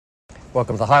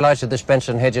Welcome to the highlights of this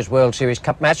Benson Hedges World Series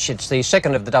Cup match. It's the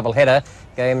second of the double-header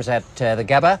games at the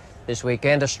GABBA. This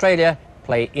weekend, Australia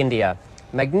play India.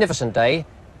 Magnificent day.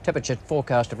 Temperature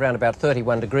forecast of around about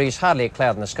 31 degrees, hardly a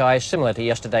cloud in the sky, similar to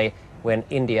yesterday when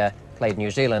India played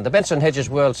New Zealand. The Benson Hedges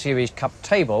World Series Cup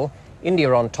table,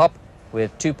 India on top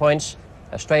with 2 points.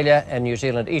 Australia and New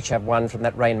Zealand each have one from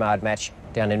that rain-marred match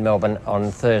down in Melbourne on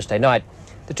Thursday night.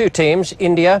 The two teams,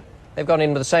 India, they've gone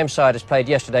in with the same side as played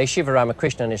yesterday. Shiva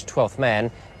Ramakrishnan is 12th man.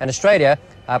 And Australia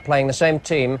are playing the same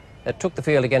team that took the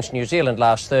field against New Zealand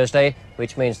last Thursday,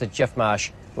 which means that Jeff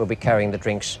Marsh will be carrying the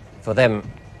drinks for them.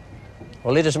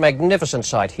 Well, it is a magnificent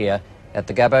sight here at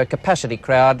the GABBA. Capacity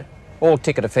crowd, all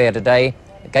ticket affair today.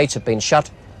 The gates have been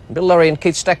shut. Bill Laurie and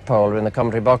Keith Stackpole are in the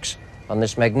commentary box on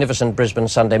this magnificent Brisbane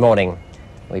Sunday morning.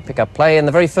 We pick up play in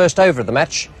the very first over of the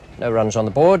match. No runs on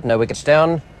the board, no wickets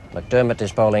down. McDermott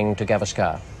is bowling to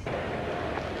Gavaskar.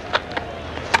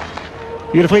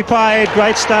 Beautifully played,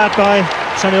 great start by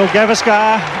Sunil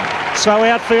Gavaskar. Slow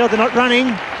outfield, they're not running.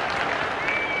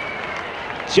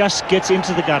 Just gets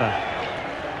into the gutter.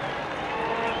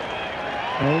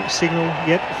 No signal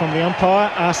yet from the umpire.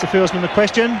 Asked the fieldsman the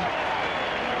question.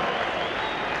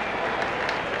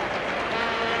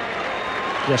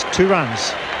 Just 2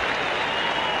 runs.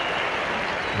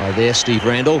 Hi there, Steve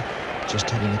Randall. Just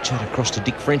having a chat across to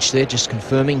Dick French there, just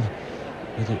confirming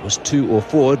whether it was 2 or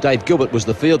 4. Dave Gilbert was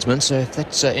the fieldsman, so if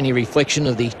that's any reflection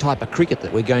of the type of cricket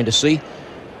that we're going to see,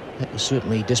 that was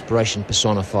certainly desperation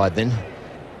personified then.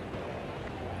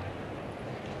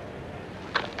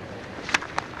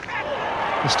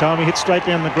 This time he hits straight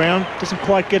down the ground, doesn't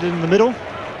quite get it in the middle.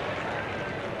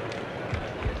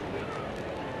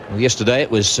 Well, yesterday it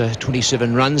was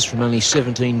 27 runs from only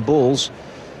 17 balls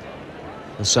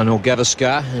for Sunil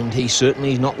Gavaskar, and he's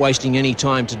certainly not wasting any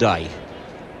time today.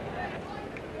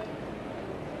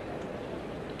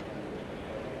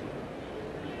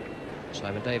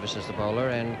 Simon Davis is the bowler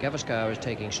and Gavaskar is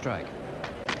taking strike.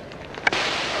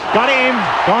 Got him,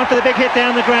 gone for the big hit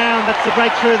down the ground. That's the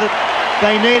breakthrough that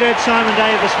they needed. Simon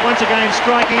Davis once again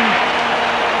striking.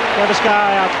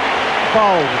 Gavaskar out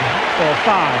bowled for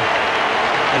 5.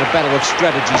 And a battle of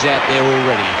strategies out there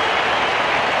already.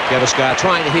 Gavaskar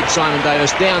trying to hit Simon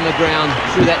Davis down the ground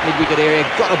through that mid-wicket area,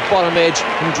 got a bottom edge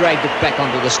and dragged it back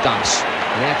onto the stumps.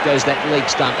 And out goes that leg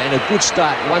stump, and a good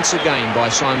start once again by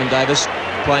Simon Davis,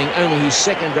 playing only his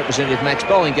second representative match,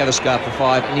 bowling Gavaskar for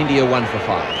 5 and India 1 for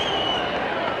 5.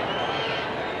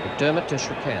 McDermott to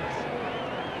Srikanth.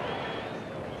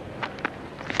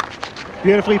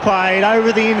 Beautifully played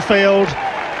over the infield,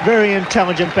 very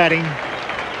intelligent batting.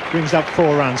 Brings up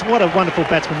 4 runs. What a wonderful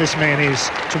batsman this man is.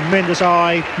 Tremendous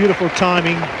eye, beautiful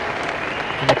timing,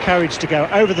 and the courage to go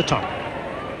over the top.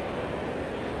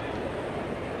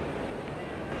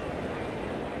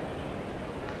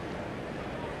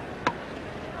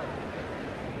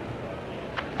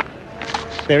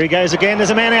 There he goes again. There's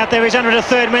a man out there. He's under the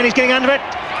 3rd man. He's getting under it.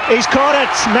 He's caught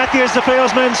it. Matthews, the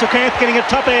fieldsman. Srikanth getting a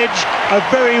top edge. A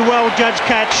very well-judged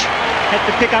catch. Had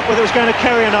to pick up whether it was going to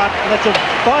carry or not. And that's a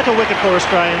vital wicket for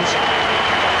Australians.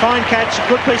 Fine catch,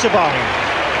 good piece of bowling.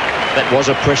 That was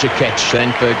a pressure catch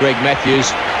then for Greg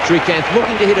Matthews. Srikanth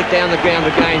looking to hit it down the ground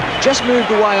again. Just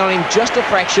moved away on him, just a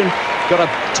fraction. Got a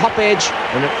top edge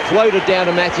and it floated down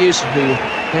to Matthews, who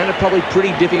found it probably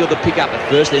pretty difficult to pick up at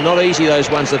first. They're not easy, those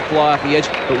ones that fly off the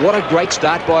edge. But what a great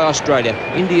start by Australia.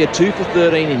 India 2 for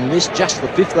 13 in this, just the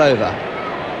 5th over.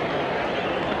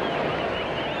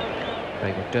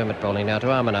 Craig McDermott bowling now to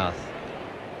Amarnath.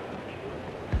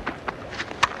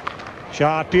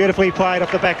 Shot, beautifully played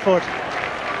off the back foot.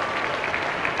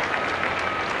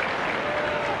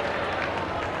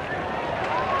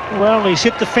 Well, he's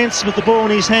hit the fence with the ball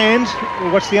in his hand.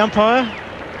 We'll watch the umpire.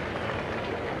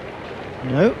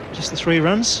 No, just the 3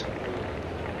 runs.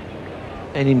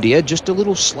 And India just a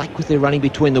little slack with their running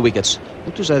between the wickets.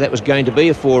 Looked as though that was going to be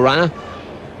a 4-runner.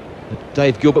 But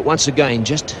Dave Gilbert once again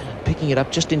just picking it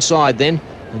up just inside then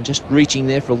and just reaching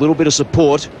there for a little bit of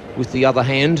support with the other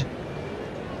hand.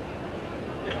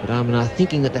 But Amarnath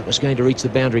thinking that that was going to reach the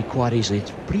boundary quite easily.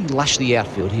 It's pretty lush, the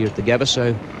outfield here at the GABBA,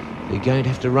 so they're going to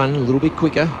have to run a little bit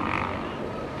quicker.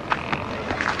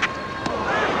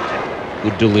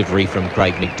 Good delivery from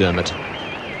Craig McDermott.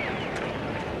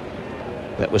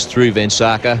 That was through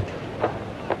Venkata.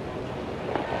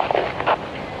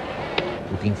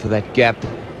 Looking for that gap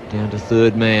down to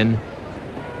 3rd man.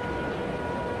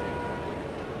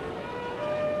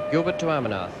 Gilbert to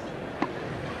Amarnath.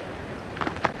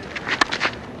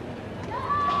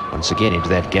 Once again into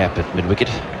that gap at mid-wicket.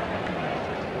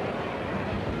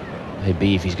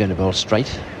 Maybe if he's going to bowl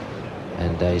straight,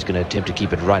 and he's going to attempt to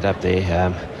keep it right up there.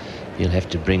 He'll have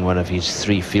to bring one of his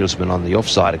 3 fieldsmen on the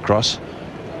offside across.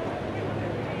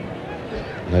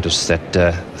 Notice that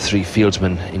 3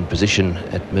 fieldsmen in position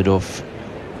at mid-off,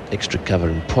 extra cover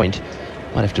and point.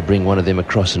 Might have to bring one of them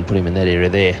across and put him in that area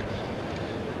there.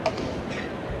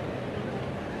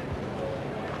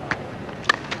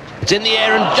 It's in the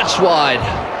air and just wide.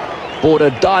 Border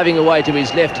diving away to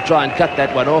his left to try and cut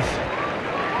that one off.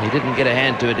 He didn't get a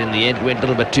hand to it in the end. Went a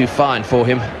little bit too fine for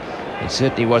him. It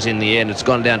certainly was in the end. It's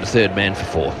gone down to third man for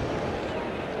 4.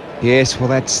 Yes, well,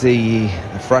 that's the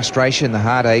frustration, the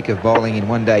heartache of bowling in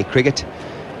one-day cricket.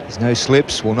 There's no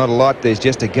slips, well, not a lot. There's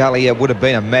just a gully. It would have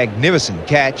been a magnificent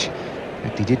catch. In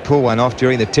fact, he did pull one off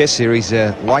during the Test series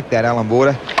like that, Alan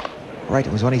Border. Great,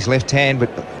 it was on his left hand, but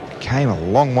it came a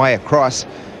long way across.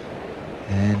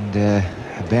 And a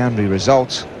boundary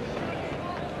results.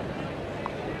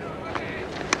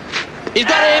 He's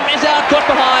got him, he's out, caught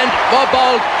behind, well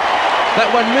bowled. That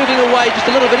one moving away just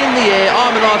a little bit in the air.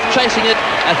 Armanath chasing it,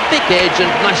 a thick edge, and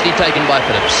nicely taken by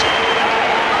Phillips.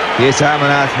 Yes,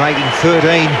 Armanath making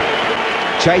 13.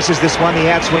 Chases this one, the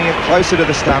outswing it closer to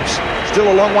the stumps. Still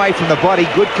a long way from the body.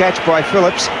 Good catch by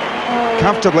Phillips.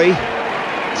 Comfortably.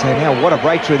 So now what a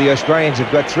breakthrough. The Australians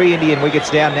have got 3 Indian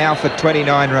wickets down now for 29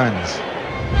 runs.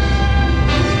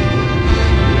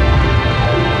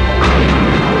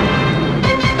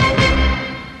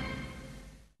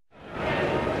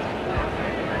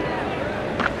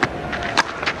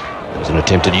 An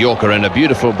attempted Yorker and a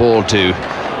beautiful ball to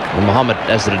Mohammad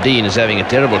Azharuddin is having a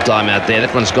terrible time out there.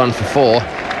 That one's gone for 4,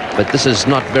 but this is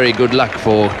not very good luck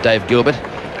for Dave Gilbert.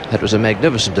 That was a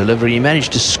magnificent delivery. He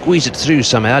managed to squeeze it through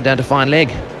somehow down to fine leg.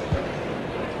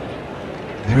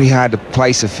 Very hard to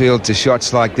place a field to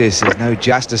shots like this. There's no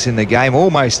justice in the game.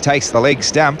 Almost takes the leg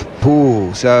stump.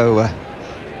 Ooh, so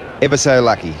ever so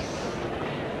lucky.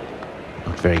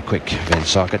 Not very quick, Van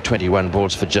Sarker. 21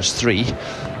 balls for just 3.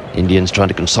 Indians trying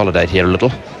to consolidate here a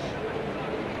little.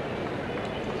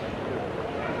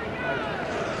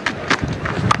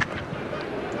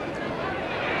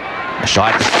 A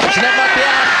shot. And that might be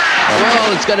out.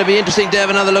 Well, it's going to be interesting to have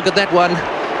another look at that one.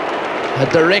 A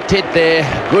direct hit there.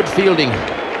 Good fielding.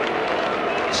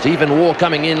 Stephen Waugh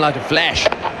coming in like a flash.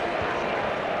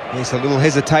 Yes, a little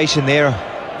hesitation there.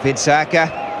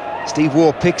 Vensaka. Steve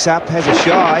Waugh picks up, has a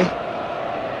shy.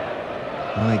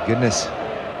 My goodness.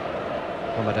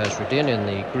 Mohammad Azharuddin in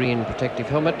the green protective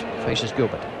helmet faces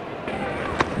Gilbert.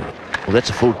 Well, that's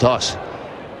a full toss.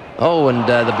 Oh, and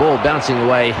the ball bouncing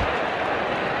away.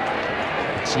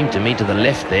 It seemed to me to the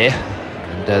left there.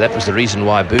 And that was the reason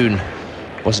why Boone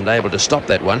wasn't able to stop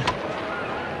that one.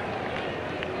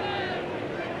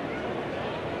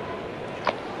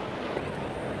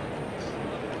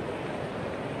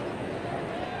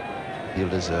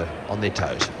 Fielders are on their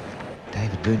toes.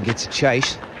 David Boone gets a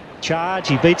chase. Charge,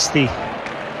 he beats the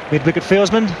mid-wicket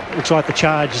fieldsman. Looks like the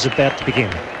charge is about to begin.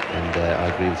 And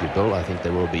I agree with you, Bill. I think they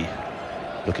will be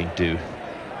looking to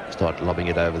start lobbing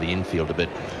it over the infield a bit.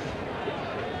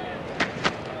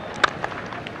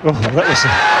 Oh, that was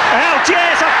out,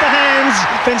 yes, off the hands.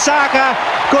 Vensaka,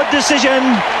 good decision.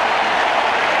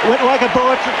 Went like a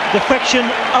bullet, deflection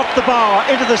up the bar,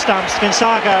 into the stumps.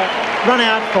 Vensaka run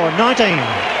out for 19.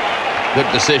 Good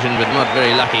decision, but not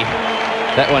very lucky.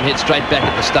 That one hit straight back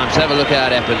at the stumps. Have a look how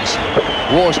it happens.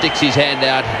 Waugh sticks his hand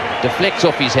out, deflects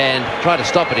off his hand, tried to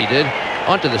stop it, he did,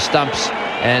 onto the stumps,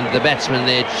 and the batsman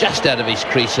there just out of his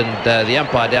crease, and the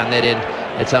umpire down that end,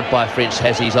 it's umpire French,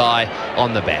 has his eye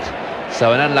on the bat.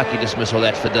 So an unlucky dismissal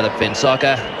that for Dilip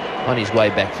Vensaka. On his way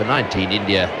back for 19,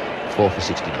 India 4 for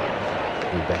 69.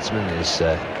 The batsman is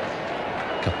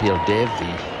Kapil Dev,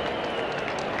 the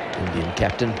Indian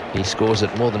captain. He scores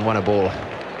at more than 1 a ball.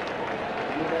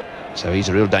 So he's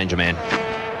a real danger man.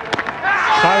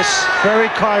 Close, very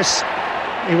close.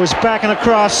 He was back and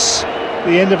across.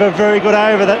 The end of a very good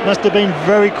over. That must have been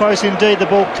very close indeed. The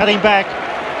ball cutting back.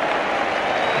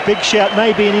 Big shout,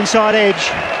 maybe an inside edge.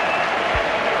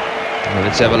 Well,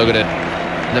 let's have a look at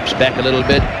it. Lips back a little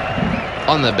bit.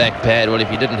 On the back pad. Well, if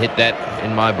he didn't hit that,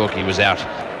 in my book, he was out.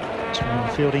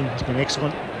 Fielding has been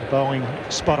excellent. Bowling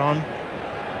spot on.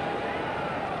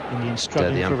 Indian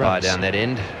struggling the for umpire runs. down that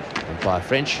end. Umpire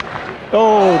French.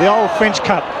 Oh, the old French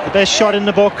cut. The best shot in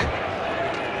the book.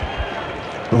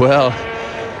 Well,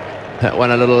 that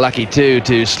one a little lucky too,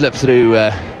 to slip through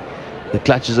the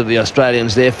clutches of the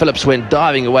Australians there. Phillips went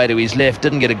diving away to his left,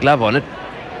 didn't get a glove on it.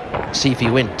 See if he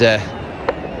went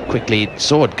quickly,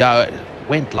 saw it go,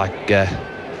 went like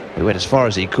he went as far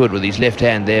as he could with his left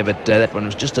hand there, but that one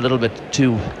was just a little bit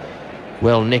too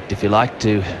well nicked, if you like,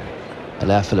 to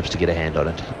allow Phillips to get a hand on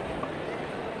it.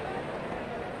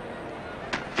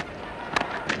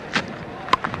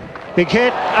 Big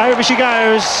hit, over she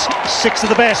goes, 6 of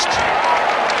the best.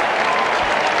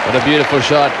 What a beautiful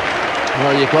shot.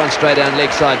 Well, you can't stray down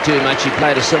leg side too much. He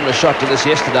played a similar shot to this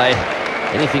yesterday.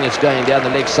 Anything that's going down the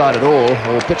leg side at all,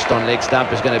 or pitched on leg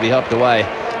stump, is going to be helped away.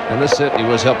 And this certainly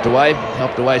was helped away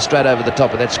straight over the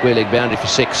top of that square leg boundary for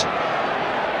 6.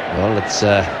 Well, it's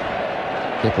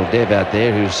Keppel Dev out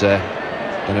there who's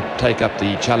going to take up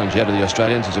the challenge out of the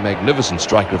Australians. He's a magnificent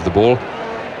striker of the ball.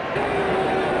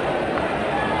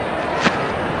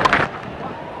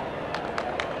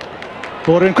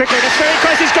 Bordering quickly, that's very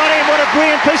close, he's got him. What a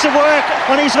brilliant piece of work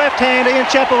on his left hand. Ian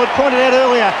Chappell had pointed out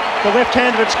earlier, the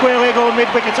left-hander at square leg or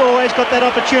mid-wicket's always got that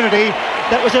opportunity.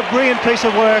 That was a brilliant piece of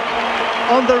work.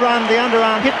 On the run, the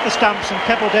underarm hit the stumps and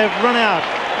Keppel Dev run out.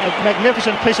 A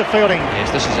magnificent piece of fielding. Yes,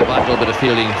 this is a vital bit of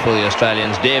fielding for the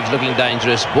Australians. Dev's looking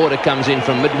dangerous. Border comes in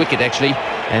from mid-wicket actually,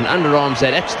 and underarms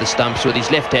that at the stumps with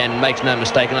his left hand, makes no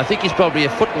mistake. And I think he's probably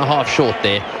 1.5 foot short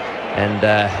there. And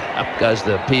up goes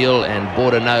the appeal, and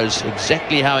Border knows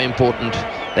exactly how important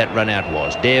that run out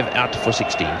was. Dev out for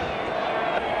 16.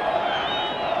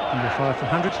 Number 5 for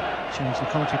 100. Change the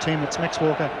commentary team. It's Max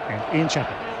Walker and Ian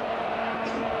Chappell.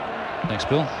 Thanks,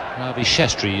 Bill. Ravi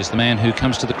Shastri is the man who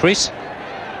comes to the crease. And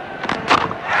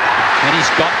he's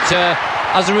got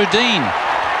Azharuddin.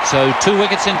 So 2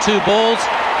 wickets in 2 balls.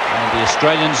 And the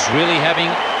Australians really having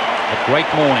a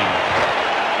great morning.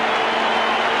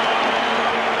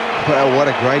 Well, what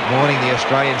a great morning. The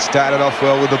Australians started off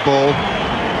well with the ball.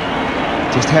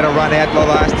 Just had a run out the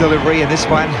last delivery, and this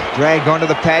one dragged onto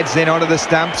the pads, then onto the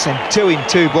stumps, and 2 in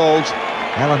 2 balls.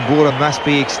 Alan Border must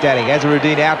be ecstatic.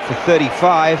 Azharuddin out for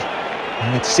 35,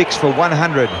 and it's 6 for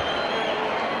 100. He's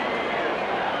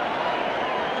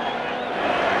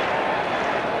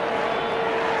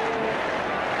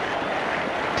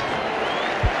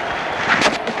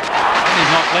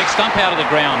knocked leg stump out of the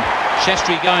ground.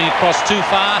 Shastri going across too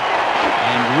far,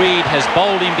 and Reid has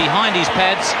bowled him behind his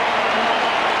pads.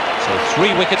 So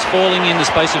 3 wickets falling in the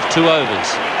space of 2 overs.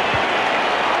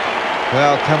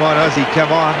 Well, come on, Aussie, come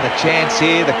on. The chance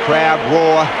here, the crowd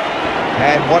roar.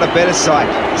 And what a better sight.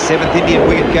 The 7th Indian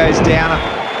wicket goes down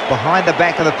behind the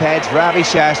back of the pads. Ravi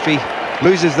Shastri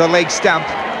loses the leg stump,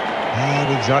 and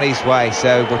he's on his way.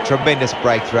 So a tremendous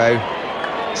breakthrough.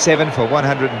 7 for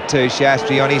 102,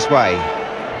 Shastri on his way.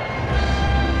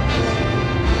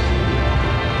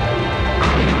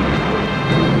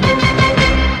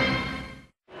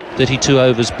 32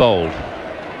 overs bowled.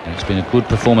 And it's been a good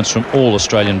performance from all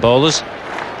Australian bowlers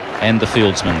and the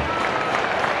fieldsmen.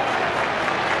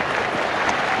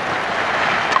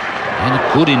 And a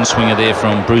good in-swinger there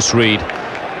from Bruce Reid,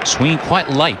 swinging quite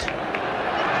late.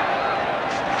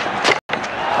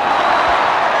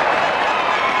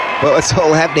 Well, it's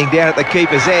all happening down at the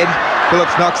keeper's end.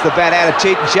 Phillips knocks the bat out of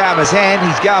Chetan Sharma's hand.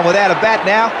 He's going without a bat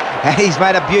now, and he's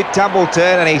made a beaut tumble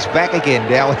turn, and he's back again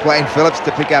down with Wayne Phillips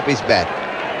to pick up his bat.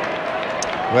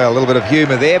 Well, a little bit of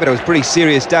humour there, but it was pretty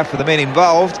serious stuff for the men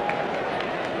involved.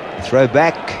 Throw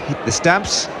back, hit the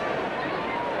stumps.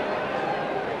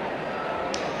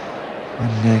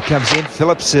 And comes in.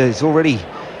 Phillips has already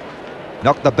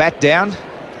knocked the bat down.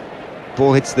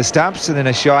 Ball hits the stumps, and then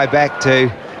a shy back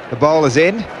to the bowler's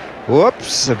end.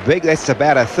 Whoops, that's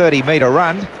about a 30-metre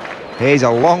run. There's a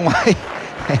long way.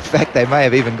 In fact, they may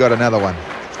have even got another one.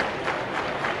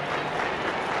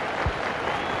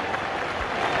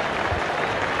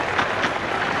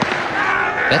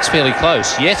 That's fairly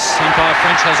close. Yes, Empire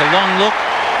French has a long look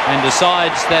and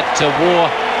decides that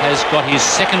War has got his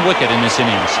 2nd wicket in this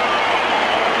innings.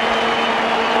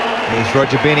 Here's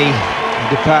Roger Binney. He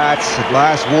departs at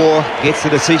last. War gets the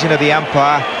decision of the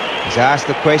umpire. He's asked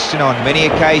the question on many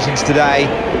occasions today.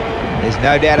 There's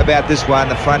no doubt about this one.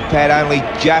 The front pad only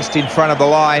just in front of the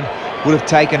line. Would have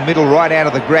taken middle right out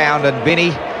of the ground, and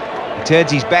Binney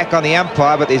turns his back on the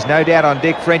umpire, but there's no doubt on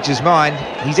Dick French's mind.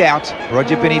 He's out.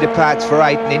 Roger Binney departs for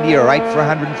 8, and India are 8 for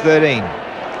 113.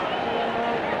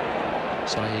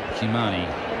 Syed Kimani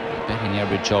batting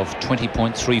average of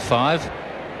 20.35.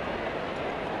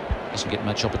 Doesn't get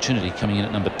much opportunity coming in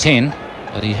at number 10,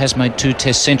 but he has made 2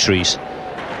 Test centuries.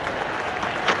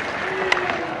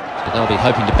 So they'll be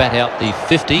hoping to bat out the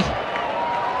 50,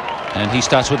 and he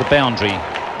starts with a boundary.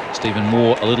 Stephen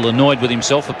Moore a little annoyed with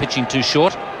himself for pitching too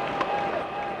short.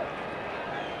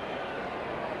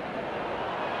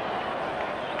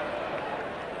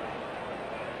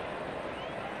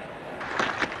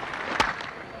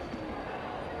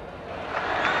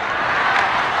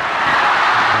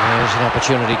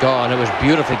 Opportunity gone. It was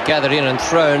beautifully gathered in and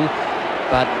thrown,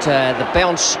 but the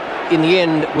bounce in the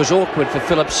end was awkward for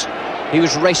Phillips. He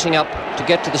was racing up to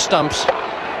get to the stumps.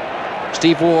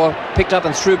 Steve Waugh picked up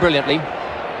and threw brilliantly.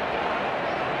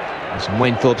 And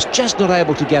Wayne Phillips just not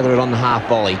able to gather it on the half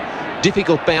volley.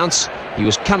 Difficult bounce. He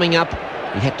was coming up.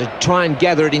 He had to try and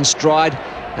gather it in stride.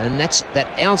 And that's that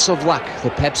ounce of luck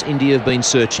that perhaps India have been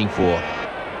searching for.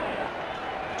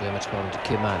 Dermot's gone to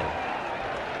Kirmani.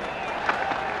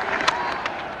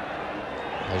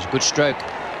 There's a good stroke.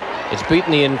 It's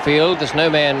beaten the infield. There's no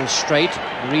man straight.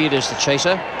 Reed is the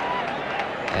chaser.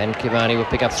 And Kirmani will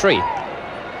pick up 3.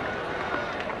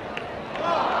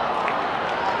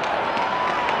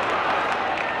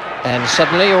 And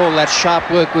suddenly all that sharp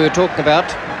work we were talking about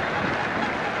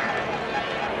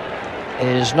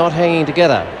is not hanging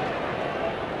together.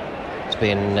 It's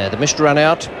been the missed run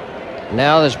out.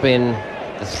 Now there's been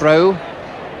the throw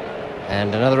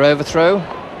and another overthrow.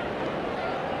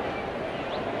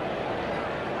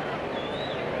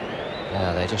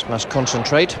 Now they just must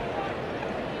concentrate.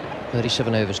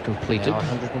 37 overs completed. Now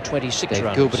 126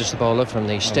 runs. Gilbert is the bowler from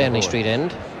the Stanley Street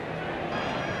end.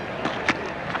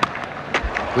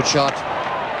 Good shot.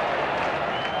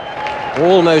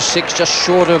 Almost 6, just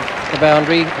short of the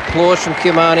boundary. Applause from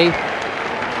Kirmani.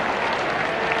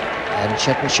 And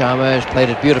Chetan Sharma has played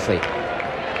it beautifully.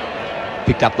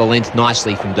 Picked up the length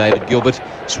nicely from David Gilbert.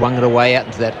 Swung it away out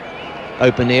into that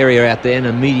open area out there, and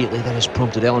immediately that has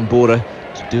prompted Alan Border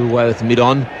to do away with the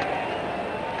mid-on.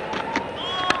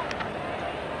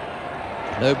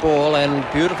 No ball, and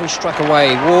beautifully struck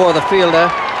away. War, the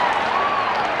fielder.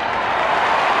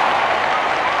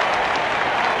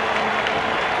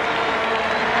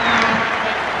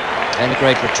 And a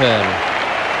great return.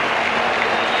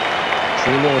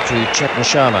 3 more to Chetan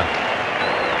Sharma.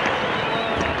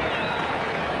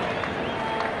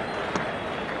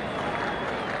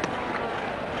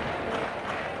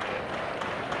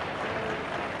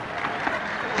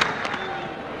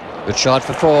 Good shot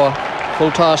for 4.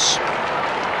 Full toss.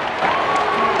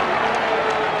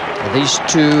 These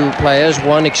 2 players,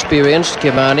 one experienced,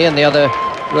 Kirmani, and the other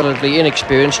relatively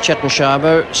inexperienced, Chetan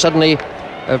Sharma, suddenly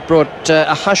have brought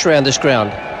a hush around this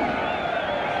ground.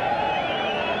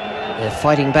 They're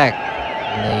fighting back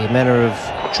in the manner of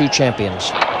true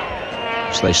champions.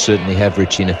 So they certainly have,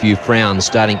 Rich, in a few frowns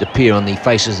starting to appear on the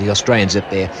faces of the Australians up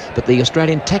there. But the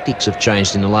Australian tactics have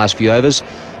changed in the last few overs.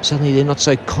 Suddenly they're not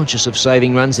so conscious of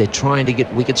saving runs. They're trying to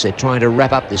get wickets. They're trying to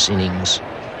wrap up this innings.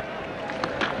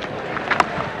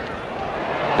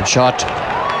 Good shot.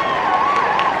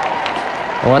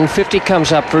 150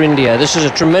 comes up for India. This is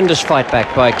a tremendous fight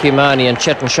back by Kirmani and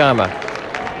Chetan Sharma.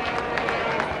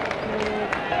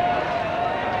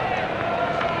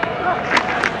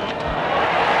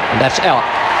 And that's out.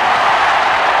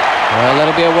 Well,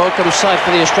 that'll be a welcome sight for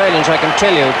the Australians, I can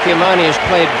tell you. Kirmani has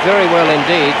played very well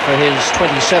indeed for his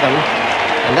 27.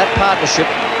 And that partnership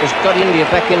has got India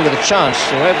back in with a chance.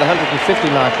 They're over the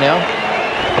 150 mark now.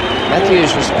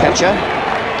 Matthews was the catcher.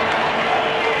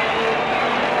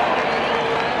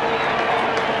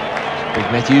 Big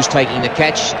Matthews taking the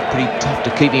catch. Pretty tough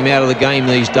to keep him out of the game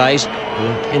these days.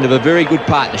 End of a very good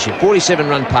partnership.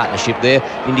 47-run partnership there.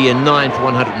 India 9 for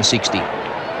 160.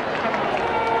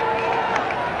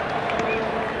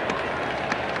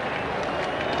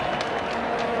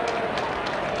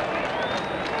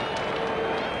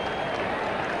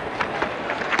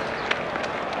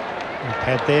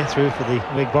 Pad there through for the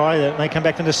leg by. That may come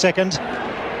back into second.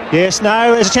 Yes,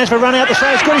 no, there's a chance for a run out the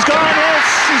straight. It's good, he's gone, yes,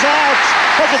 he's out.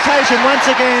 Hesitation once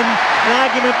again. An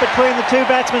argument between the 2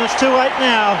 batsmen. It's too late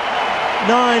now.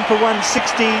 9 for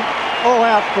 160, all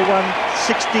out for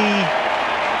 160.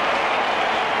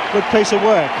 Good piece of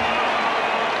work.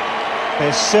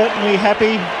 They're certainly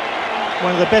happy.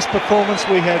 One of the best performances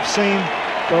we have seen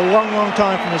for a long, long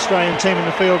time from the Australian team in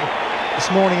the field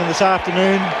this morning and this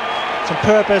afternoon. Some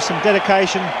purpose, some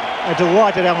dedication. A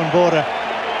delighted Alan Border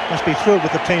must be thrilled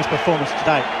with the team's performance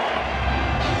today.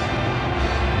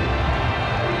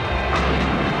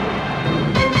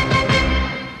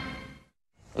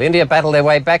 Well, India battle their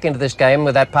way back into this game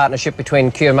with that partnership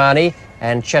between Kirmani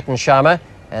and Chetan Sharma,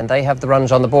 and they have the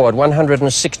runs on the board.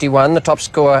 161, the top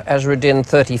score Azharuddin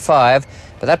 35.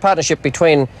 But that partnership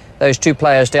between those 2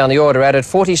 players down the order added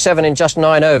 47 in just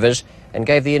 9 overs and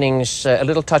gave the innings a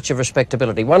little touch of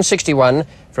respectability. 161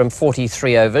 from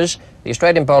 43 overs. The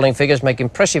Australian bowling figures make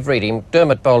impressive reading.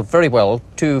 Dermot bowled very well,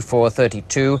 2 for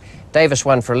 32. Davis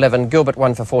 1 for 11. Gilbert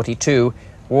 1 for 42.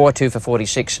 War 2 for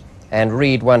 46. And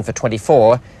Reed 1 for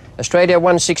 24. Australia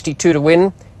 162 to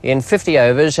win. In 50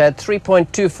 overs, had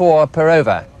 3.24 per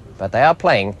over. But they are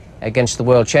playing against the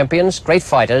world champions, great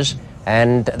fighters,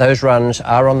 and those runs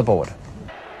are on the board.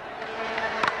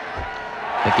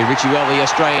 Thank you, Richie. Well, the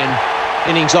Australian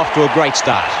innings off to a great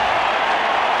start.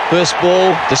 First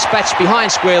ball dispatched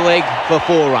behind square leg for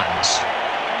 4 runs.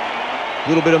 A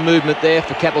little bit of movement there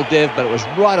for Kapil Dev, but it was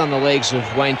right on the legs of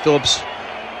Wayne Phillips.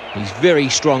 He's very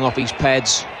strong off his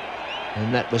pads,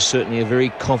 and that was certainly a very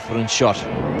confident shot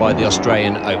by the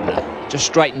Australian opener. Just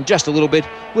straightened just a little bit,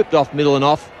 whipped off middle and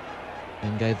off,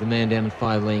 and gave the man down in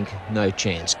 5 length no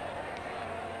chance.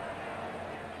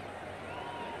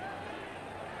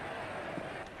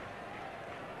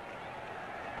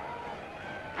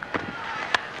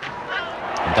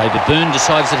 And David Boone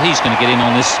decides that he's going to get in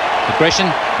on this aggression,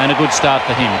 and a good start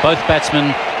for him. Both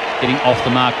batsmen getting off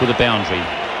the mark with a boundary.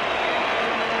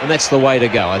 And that's the way to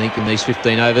go, I think, in these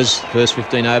 15 overs, first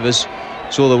 15 overs.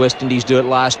 Saw the West Indies do it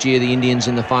last year, the Indians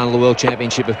in the final of the World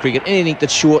Championship of Cricket. Anything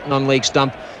that's short and on leg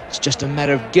stump, it's just a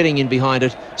matter of getting in behind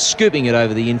it, scooping it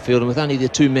over the infield, and with only the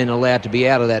 2 men allowed to be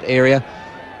out of that area,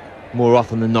 more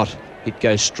often than not, it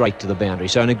goes straight to the boundary.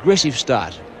 So an aggressive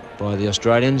start by the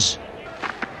Australians.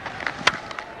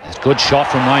 That's a good shot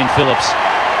from Wayne Phillips.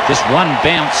 Just one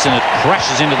bounce and it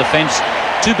crashes into the fence.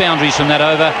 2 boundaries from that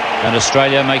over, and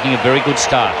Australia making a very good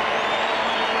start.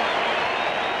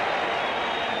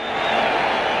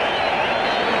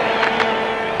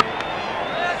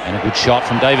 And a good shot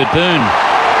from David Boone.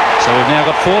 So we've now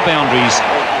got 4 boundaries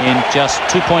in just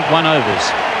 2.1 overs.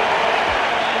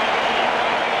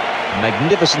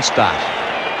 Magnificent start.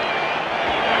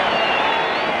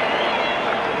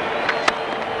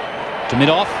 To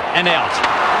mid-off and out.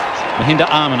 Mahinda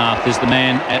Amarnath is the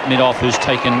man at mid-off who's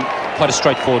taken quite a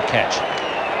straightforward catch.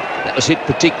 That was hit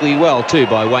particularly well too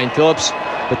by Wayne Phillips,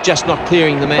 but just not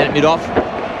clearing the man at mid-off.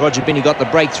 Roger Binney got the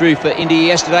breakthrough for India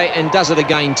yesterday and does it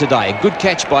again today. A good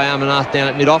catch by Amarnath down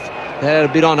at mid-off. They had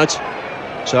a bit on it.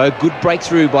 So a good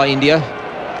breakthrough by India.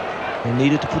 They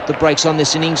needed to put the brakes on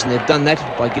this innings, and they've done that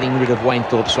by getting rid of Wayne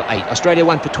Phillips for 8. Australia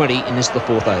 1 for 20 in this, the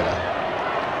 4th over.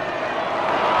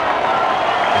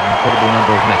 An incredible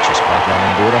number of matches pipeline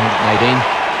on board, 118.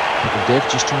 Kapil Dev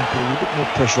just trying to put a little bit more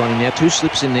pressure on him now. 2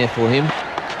 slips in there for him.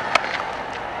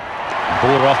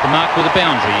 Border off the mark with a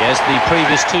boundary, as the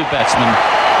previous 2 batsmen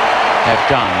have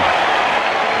done.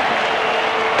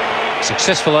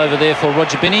 Successful over there for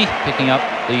Roger Binney, picking up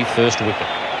the first wicket.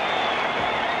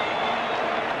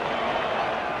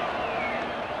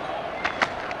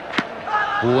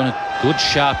 Oh, and a good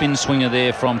sharp in-swinger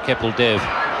there from Kapil Dev.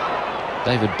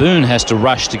 David Boone has to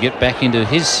rush to get back into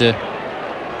his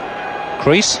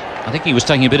crease. I think he was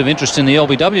taking a bit of interest in the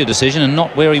LBW decision and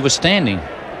not where he was standing.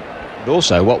 But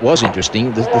also, what was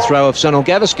interesting, the throw of Sunil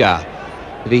Gavaskar.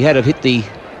 If he had have hit the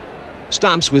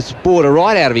stumps with Border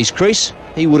right out of his crease,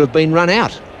 he would have been run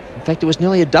out. In fact, it was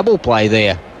nearly a double play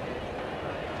there.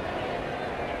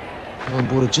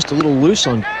 Border just a little loose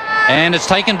on. And it's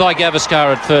taken by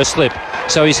Gavaskar at first slip.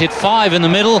 So he's hit 5 in the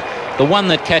middle. The one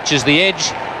that catches the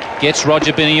edge gets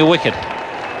Roger Binney a wicket.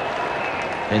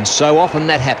 And so often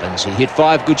that happens. He hit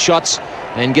 5 good shots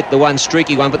and get the one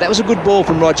streaky one. But that was a good ball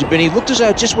from Roger Binney. Looked as though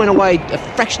it just went away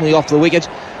fractionally off the wicket.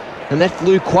 And that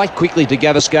flew quite quickly to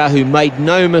Gavaskar, who made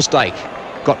no mistake.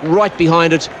 Got right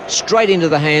behind it, straight into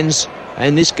the hands.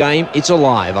 And this game, it's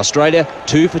alive. Australia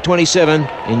 2 for 27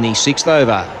 in the 6th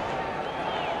over.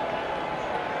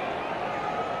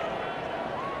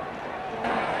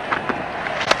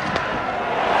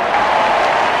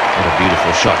 What a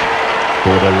beautiful shot.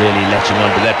 Border really latching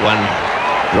onto that one,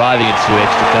 driving it through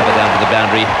extra cover down to the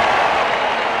boundary.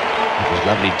 It was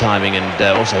lovely timing, and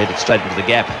also hit it straight into the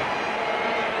gap.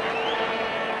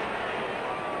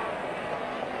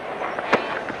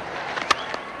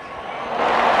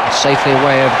 Safely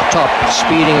away over the top,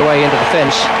 speeding away into the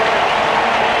fence.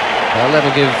 Well,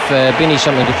 that'll give Binney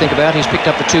something to think about. He's picked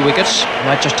up the 2 wickets.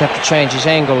 Might just have to change his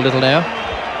angle a little now.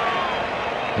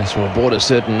 That's well, Border's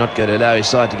certain not going to allow his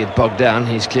side to get bogged down.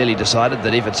 He's clearly decided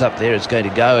that if it's up there, it's going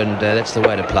to go, and that's the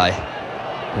way to play.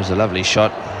 There's a lovely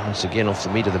shot, once again off the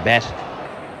meat of the bat.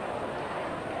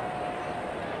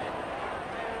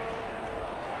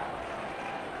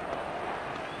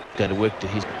 Going to work to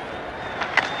his... Just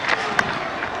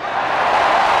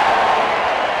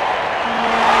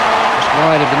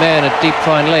wide of the man at deep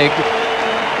fine leg.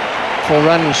 4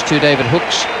 runs to David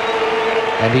Hooks,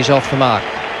 and he's off the mark.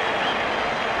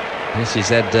 Yes, he's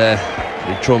had a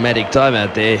traumatic time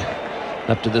out there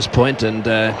up to this point, and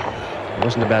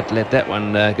wasn't about to let that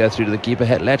one go through to the keeper.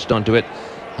 Had latched onto it,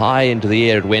 high into the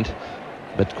air it went,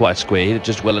 but quite square. Hit it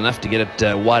just well enough to get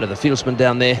it wide of the fieldsman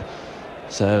down there.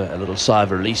 So a little sigh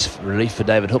of relief for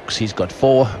David Hooks. He's got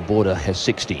 4, Border has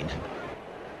 16.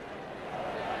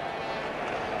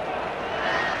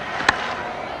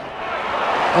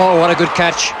 Oh, what a good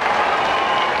catch.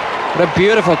 What a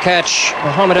beautiful catch.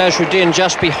 Mohammad Azharuddin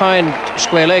just behind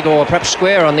square leg, or perhaps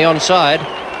square on the onside.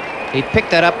 He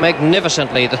picked that up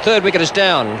magnificently. The 3rd wicket is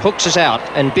down. Hooks is out,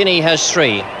 and Binney has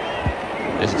 3.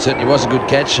 Yes, it certainly was a good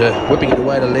catch, whipping it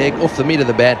away to leg, off the meat of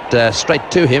the bat,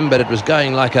 straight to him, but it was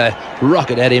going like a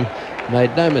rocket at him.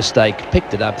 Made no mistake,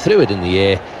 picked it up, threw it in the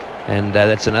air, and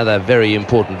that's another very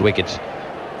important wicket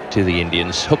to the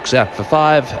Indians. Hooks out for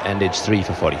 5, and it's 3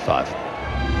 for 45.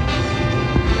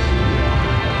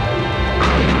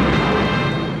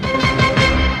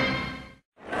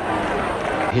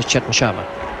 Here's Chetan Sharma.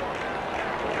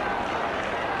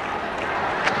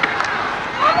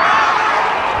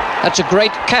 That's a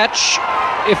great catch.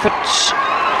 If it's...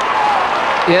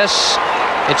 Yes,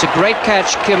 it's a great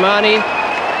catch. Kirmani,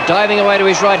 diving away to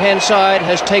his right-hand side,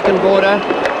 has taken border.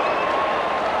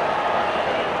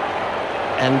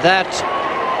 And that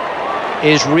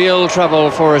is real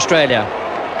trouble for Australia.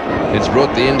 It's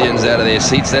brought the Indians out of their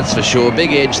seats, that's for sure.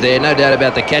 Big edge there, no doubt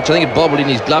about the catch. I think it bobbled in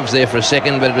his gloves there for a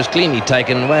second, but it was cleanly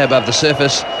taken way above the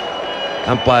surface.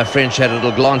 Umpire French had a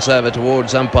little glance over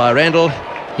towards umpire Randall.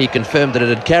 He confirmed that it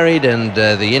had carried, and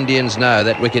the Indians know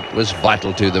that wicket was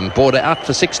vital to them. Border out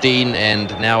for 16, and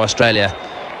now Australia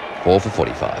 4 for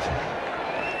 45.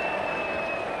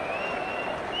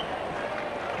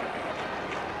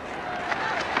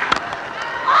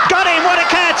 Got him! What a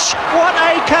catch! What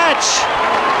a catch!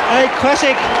 A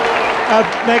classic, a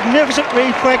magnificent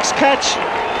reflex catch.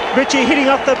 Richie hitting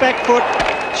off the back foot.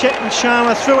 Chetan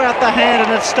Sharma threw out the hand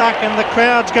and it stuck, and the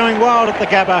crowd's going wild at the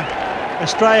Gabba.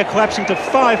 Australia collapsing to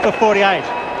 5 for 48.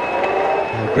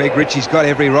 Well, Greg Ritchie's got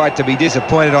every right to be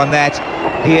disappointed on that.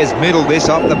 He has middled this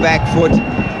off the back foot.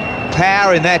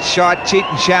 Power in that shot.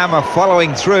 Chetan Sharma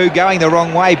following through, going the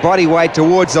wrong way, body weight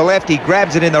towards the left. He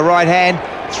grabs it in the right hand,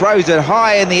 throws it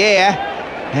high in the air,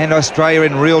 and Australia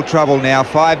in real trouble now.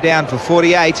 5 down for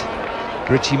 48.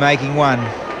 Ritchie making 1.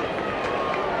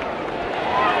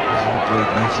 Greg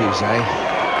Matthews, eh?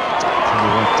 Tell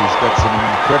you what, he's got some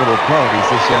incredible qualities,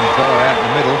 this young fellow out in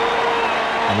the middle,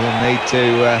 and he'll need to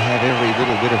have every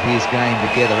little bit of his game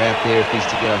together out there if he's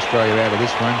to get Australia out of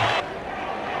this one.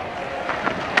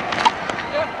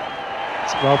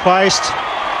 It's well placed,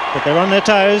 but they're on their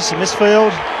toes in this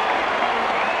field.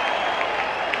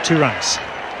 2 runs.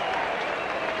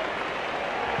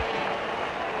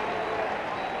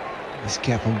 This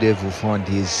Kapil Dev will find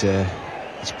his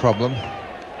problem.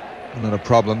 Well, not a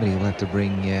problem, but he'll have to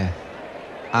bring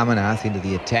Amarnath into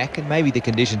the attack, and maybe the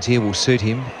conditions here will suit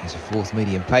him as a 4th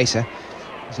medium pacer.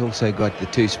 He's also got the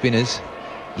 2 spinners,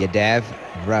 Yadav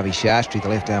and Ravi Shastri, the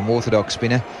left-arm orthodox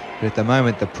spinner, but at the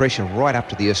moment the pressure right up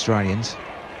to the Australians.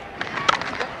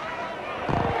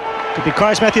 Could be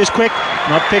close. Matthews quick,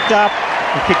 not picked up.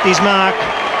 He picked his mark.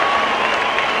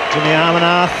 Jimmy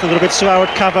Amarnath a little bit slow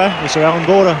at cover. We saw Alan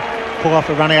Border pull off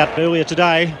a run out earlier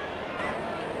today.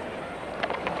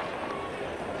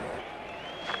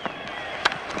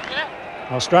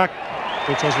 Well struck.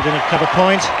 Details within a cover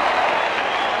point.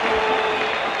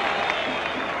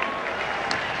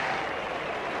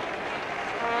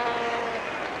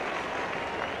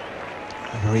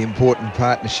 A very important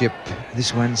partnership.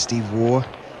 This one, Steve Waugh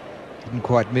didn't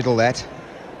quite middle that.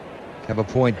 Cover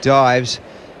point dives.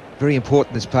 Very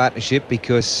important, this partnership,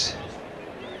 because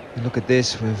look at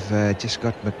this. We've just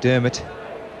got McDermott,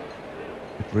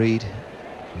 Reid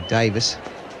and Davis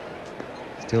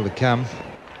still to come.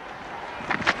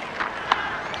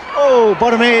 Oh,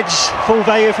 bottom edge, full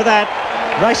value for that.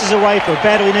 Races away for a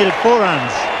badly needed 4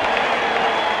 runs.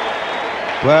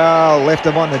 Well, left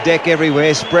them on the deck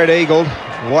everywhere, spread eagled.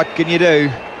 What can you do?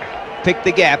 Pick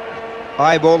the gap,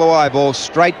 eyeball to eyeball,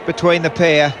 straight between the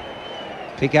pair.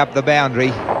 Pick up the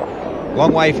boundary.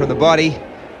 Long way from the body.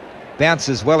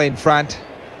 Bounces well in front.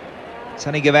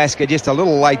 Sonny Gavaskar just a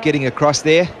little late getting across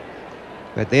there.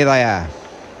 But there they are.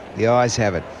 The eyes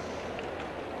have it.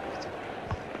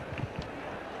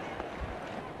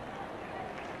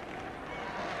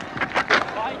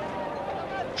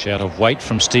 Shout of weight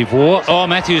from Steve Waugh. Oh,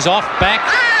 Matthews off, back,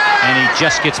 and he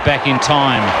just gets back in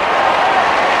time.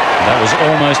 That was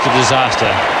almost a disaster.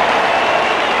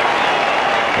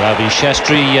 Ravi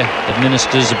Shastri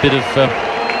administers a bit of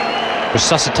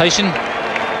resuscitation,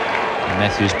 and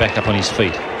Matthews back up on his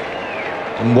feet.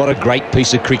 And what a great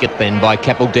piece of cricket then by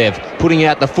Kapil Dev. Putting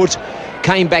out the foot,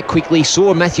 came back quickly,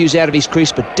 saw Matthews out of his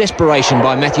crease, but desperation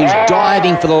by Matthews,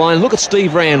 diving for the line. Look at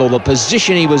Steve Randall, the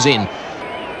position he was in.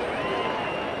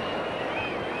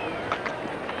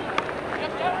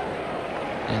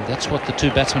 And that's what the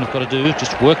 2 batsmen have got to do,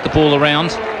 just work the ball around.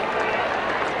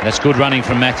 That's good running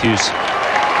from Matthews.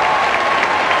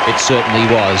 It certainly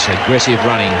was. Aggressive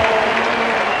running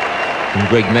from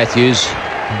Greg Matthews.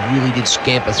 He really did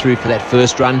scamper through for that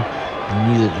first run.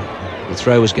 He knew that the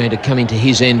throw was going to come into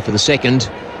his end for the second.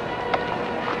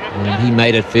 And he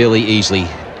made it fairly easily.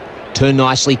 Turned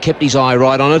nicely, kept his eye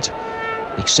right on it.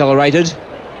 Accelerated.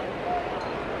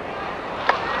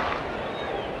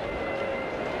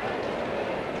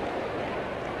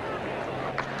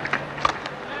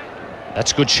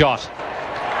 That's a good shot.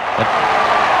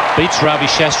 That beats Ravi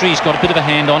Shastri. He's got a bit of a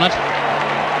hand on it.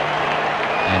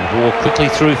 And Waugh quickly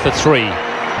through for 3.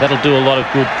 That'll do a lot of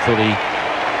good for the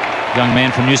young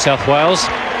man from New South Wales.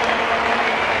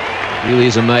 It really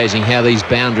is amazing how these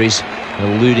boundaries are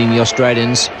eluding the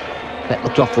Australians. That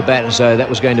looked off the bat as though that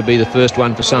was going to be the first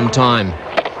one for some time.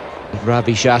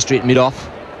 Ravi Shastri at mid-off,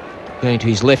 going to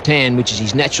his left hand, which is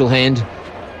his natural hand.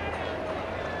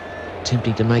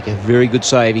 Attempting to make a very good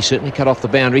save. He certainly cut off the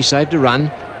boundary, saved a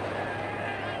run.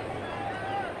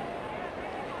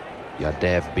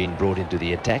 Yadav being brought into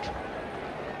the attack.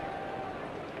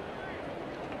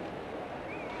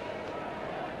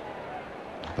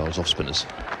 Bowls off spinners.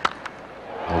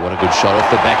 Oh, what a good shot off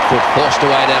the back foot, forced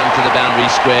away down to the boundary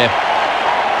square.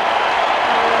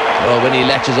 Well, when he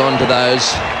latches on to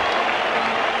those,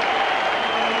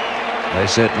 they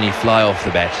certainly fly off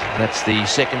the bat. That's the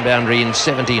second boundary in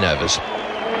 17 overs.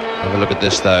 Have a look at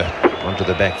this, though. Onto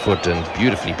the back foot and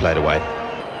beautifully played away.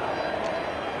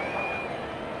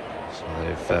 So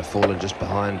they've fallen just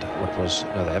behind what was...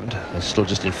 No, they haven't. They're still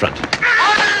just in front.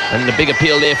 And the big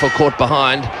appeal there for caught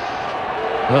behind.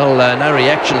 Well, no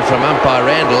reaction from umpire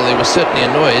Randall. There was certainly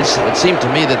a noise. It seemed to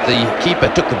me that the keeper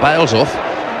took the bails off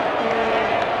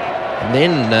and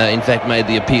then, in fact, made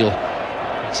the appeal.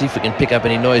 Let's see if we can pick up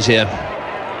any noise here.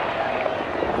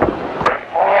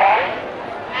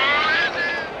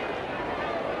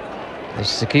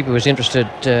 Yes, the keeper was interested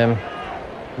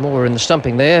more in the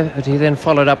stumping there, but he then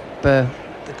followed up the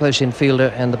close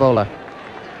infielder and the bowler.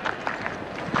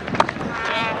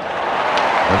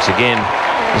 Once again,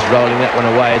 just rolling that one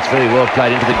away. It's very well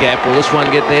played into the gap. Will this one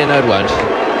get there? No, it won't.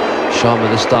 Sharma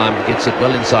this time gets it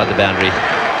well inside the boundary.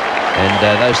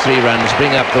 And those 3 runs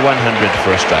bring up the 100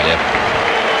 for Australia.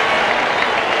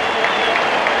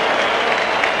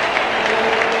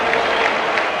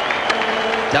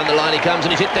 Down the line he comes,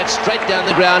 and he's hit that straight down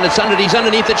the ground. He's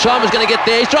underneath it. Sharma's going to get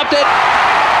there. He's dropped it.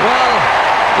 Well,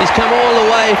 he's come all the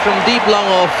way from deep long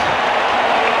off.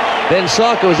 Ben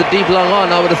Sarkar was a deep long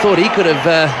on. I would have thought he could have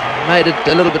made it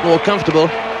a little bit more comfortable.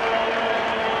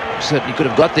 Certainly could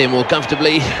have got there more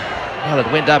comfortably. Well, it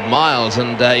went up miles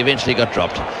and eventually got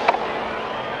dropped.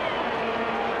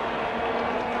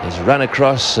 He's run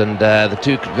across and the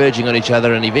two converging on each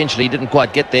other, and eventually didn't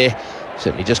quite get there.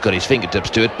 Certainly just got his fingertips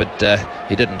to it, but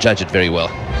he didn't judge it very well.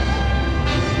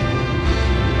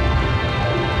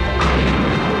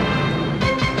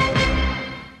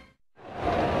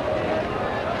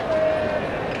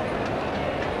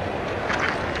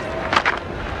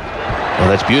 Well,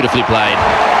 that's beautifully played.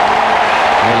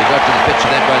 Well, he got to the pitch of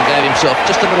that one, gave himself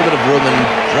just a little bit of room and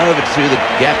drove it through the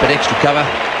gap at extra cover.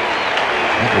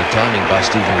 Lovely timing by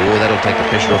Stephen Waugh. That'll take the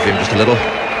pressure off him just a little.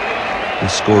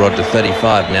 His score on to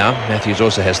 35 now. Matthews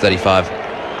also has 35.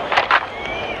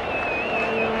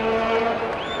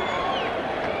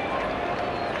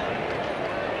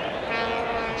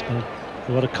 It's got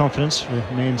a lot of confidence for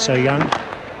a man so young.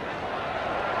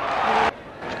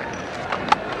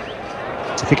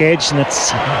 It's a thick edge, and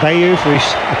that's Bayu for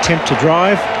his attempt to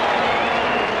drive.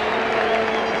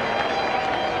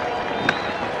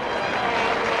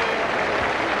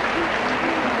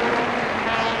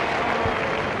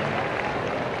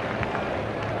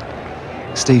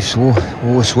 Steve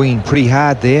Waugh swinging pretty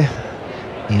hard there.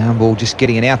 The arm ball just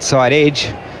getting an outside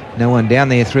edge. No one down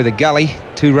there through the gully.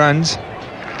 2 runs.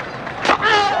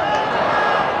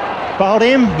 Bowled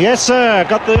him, yes sir,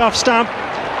 got the off stump.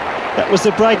 That was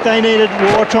the break they needed.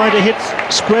 Waugh trying to hit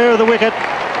square of the wicket.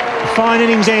 Fine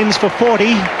innings ends for 40.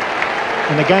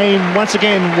 And the game once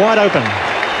again wide open.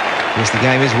 Yes, the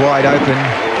game is wide open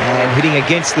and hitting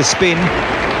against the spin.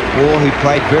 Waugh, who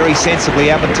played very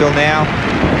sensibly up until now.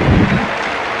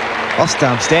 Off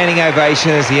stump, standing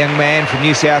ovation as the young man from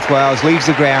New South Wales leaves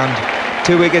the ground.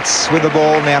 2 wickets with the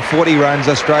ball, now 40 runs.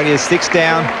 Australia's 6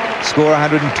 down, score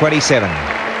 127.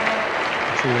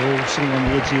 You're all sitting on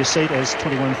the edge of your seat, as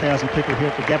 21,000 people here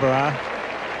at the GABBA are.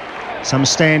 Some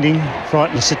standing,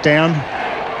 frightened to sit down.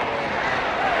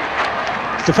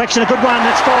 Deflection, a good one,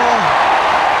 that's 4.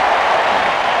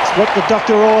 It's what the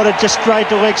doctor ordered, just straight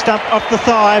to leg stump off the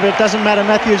thigh, but it doesn't matter.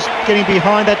 Matthews getting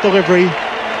behind that delivery.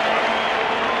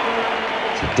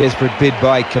 It's a desperate bid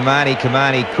by Kamani.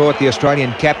 Kamani caught the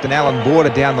Australian captain Alan Border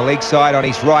down the leg side on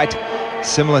his right.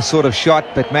 Similar sort of shot,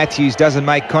 but Matthews doesn't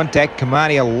make contact.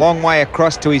 Kamani a long way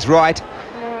across to his right.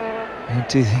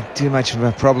 Don't think too much of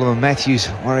a problem of Matthews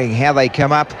worrying how they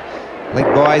come up. Leg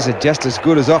byes are just as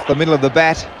good as off the middle of the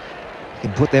bat. You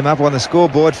can put them up on the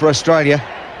scoreboard for Australia.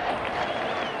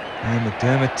 And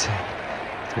McDermott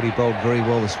thought he bowled very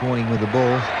well this morning with the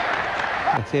ball.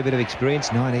 A fair bit of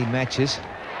experience, 19 matches.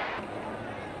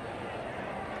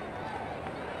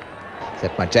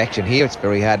 that much action here. It's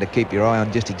very hard to keep your eye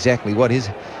on just exactly what is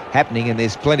happening, and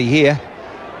there's plenty here.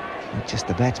 Not just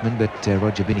the batsman, but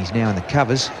Roger Binny's now in the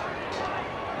covers.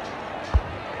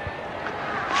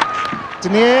 It's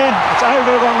in the air, it's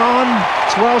over, long on,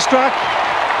 it's well struck.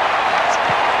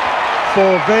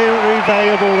 4 very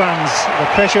valuable runs. The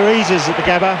pressure eases at the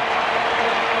Gabba.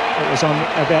 It was on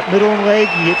about middle and leg,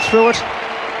 he hit through it,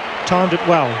 timed it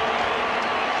well.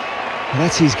 Well,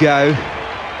 that's his go.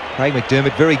 Craig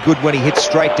McDermott, very good when he hits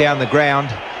straight down the ground.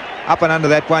 Up and under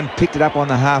that one, picked it up on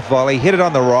the half volley, hit it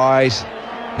on the rise.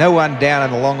 No one down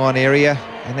in the long on area,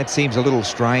 and that seems a little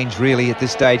strange really at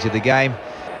this stage of the game.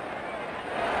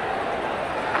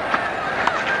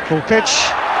 Full pitch,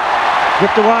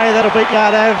 whipped away, that'll beat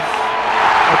Yadav.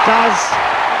 It does.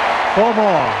 4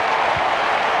 more.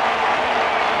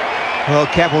 Well,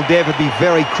 Kapil Dev would be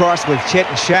very cross with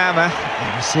Chetan Sharma.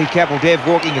 And you see Kapil Dev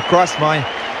walking across, my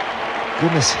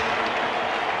goodness.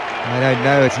 I don't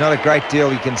know, it's not a great deal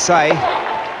he can say.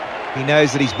 He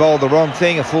knows that he's bowled the wrong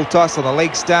thing, a full toss on the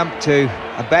leg stump to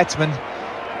a batsman,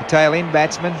 a tail-end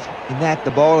batsman. In that,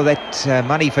 the bowler, that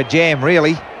money for jam,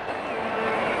 really.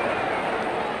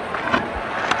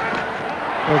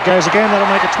 Well, it goes again, that'll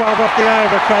make it 12 off the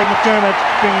over. Craig McDermott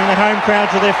bringing the home crowd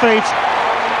to their feet.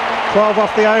 12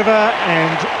 off the over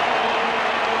and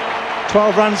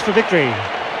 12 runs for victory.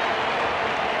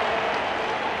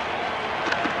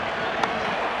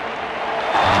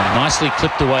 And nicely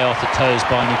clipped away off the toes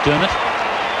by McDermott.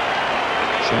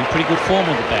 Showing pretty good form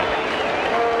with the bat.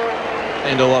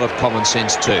 And a lot of common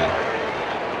sense too.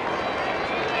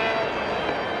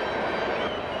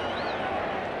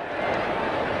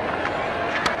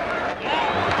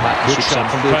 Good shot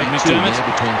from Craig McDermott.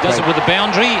 Does it with a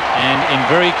boundary and in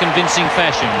very convincing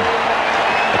fashion.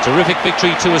 A terrific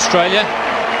victory to Australia.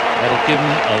 That'll give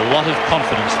them a lot of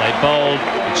confidence. They bowled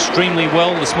extremely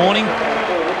well this morning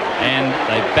and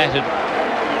they batted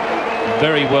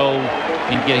very well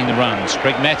in getting the runs.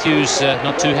 Greg Matthews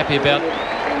not too happy about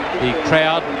the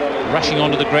crowd rushing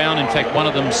onto the ground. In fact, one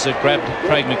of them's grabbed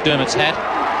Craig McDermott's hat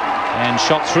and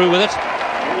shot through with it.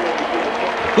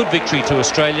 Good victory to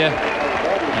Australia.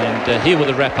 And here with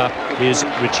the wrap-up is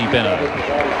Richie Beno.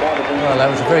 Well, that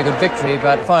was a very good victory,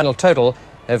 but final total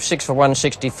of 6 for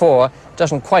 164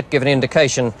 doesn't quite give an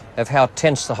indication of how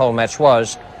tense the whole match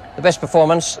was. The best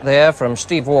performance there from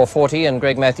Steve Waugh 40 and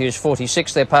Greg Matthews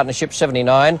 46, their partnership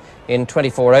 79 in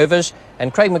 24 overs,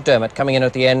 and Craig McDermott coming in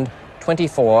at the end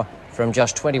 24 from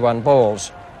just 21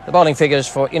 balls. The bowling figures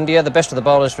for India, the best of the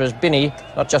bowlers was Binny,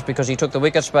 not just because he took the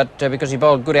wickets, but because he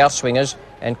bowled good outswingers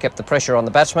and kept the pressure on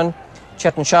the batsmen.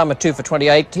 Chetan Sharma 2 for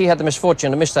 28. He had the misfortune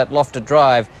to miss that lofted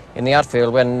drive in the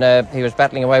outfield when he was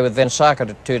battling away with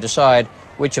Venkata to decide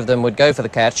which of them would go for the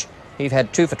catch. He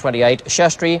had 2 for 28.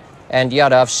 Shastri and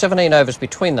Yadav, 17 overs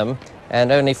between them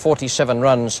and only 47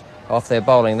 runs off their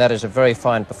bowling. That is a very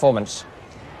fine performance.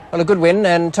 Well, a good win,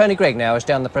 and Tony Greig now is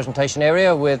down the presentation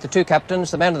area with the 2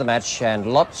 captains, the man of the match,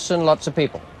 and lots of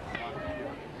people.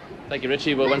 Thank you,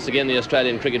 Richie. Well, once again, the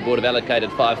Australian Cricket Board have allocated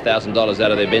 $5,000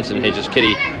 out of their Benson Hedges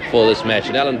kitty for this match.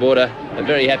 And Alan Border, a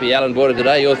very happy Alan Border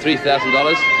today, your $3,000.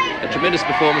 A tremendous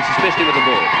performance, especially with the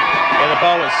ball. Yeah, the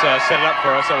bowlers set it up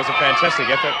for us. That was a fantastic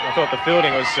effort. I thought the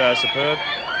fielding was superb.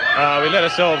 We let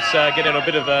ourselves get into a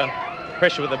bit of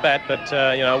pressure with the bat, but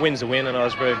you know, a win's a win, and I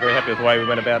was very happy with the way we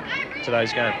went about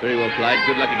today's game. Very well played.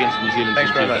 Good luck against the New Zealand team.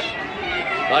 Thanks very much.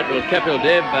 Right, well, Kapil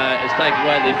Dev has taken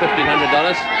away the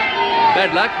 $1,500.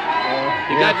 Bad luck.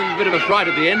 You gave them a bit of a fright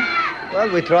at the end.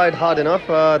 Well, we tried hard enough.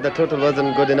 The total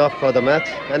wasn't good enough for the match.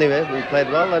 Anyway, we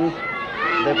played well and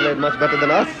they played much better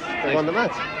than us. They won the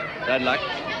match. Bad luck.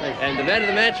 Thanks. And the man of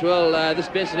the match, well, this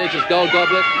Benson Hedges gold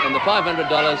goblet and the $500,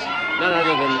 none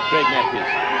other than Greg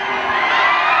Matthews.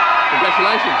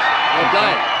 Congratulations. Well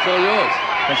played. It's all yours.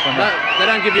 Thanks very much. They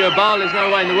don't give you a bowl. There's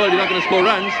no way in the world you're not going to score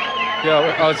runs.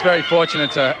 Yeah, I was very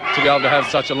fortunate to be able to have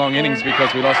such a long innings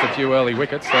because we lost a few early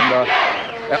wickets, and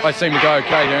I seemed to go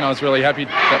okay here, and I was really happy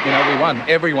that, you know, we won.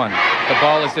 Everyone. The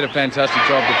bowlers did a fantastic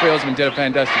job. The fieldsmen did a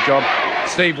fantastic job.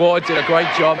 Steve Ward did a great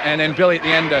job, and then Billy at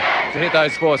the end to hit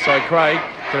those 4. So Craig,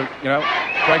 you know,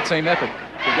 great team effort.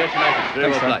 Congratulations. Very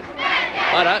Thanks, well played.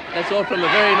 Right, that's all from a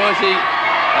very noisy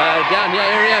down here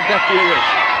area. Back to you, Rich.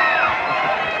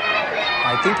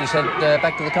 I think he said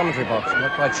back to the commentary box. I'm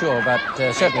not quite sure, but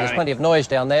certainly there's plenty of noise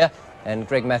down there, and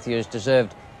Greg Matthews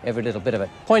deserved every little bit of it.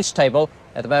 Points table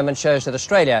at the moment shows that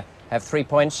Australia have 3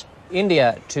 points,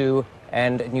 India 2,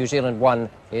 and New Zealand 1.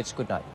 It's good night.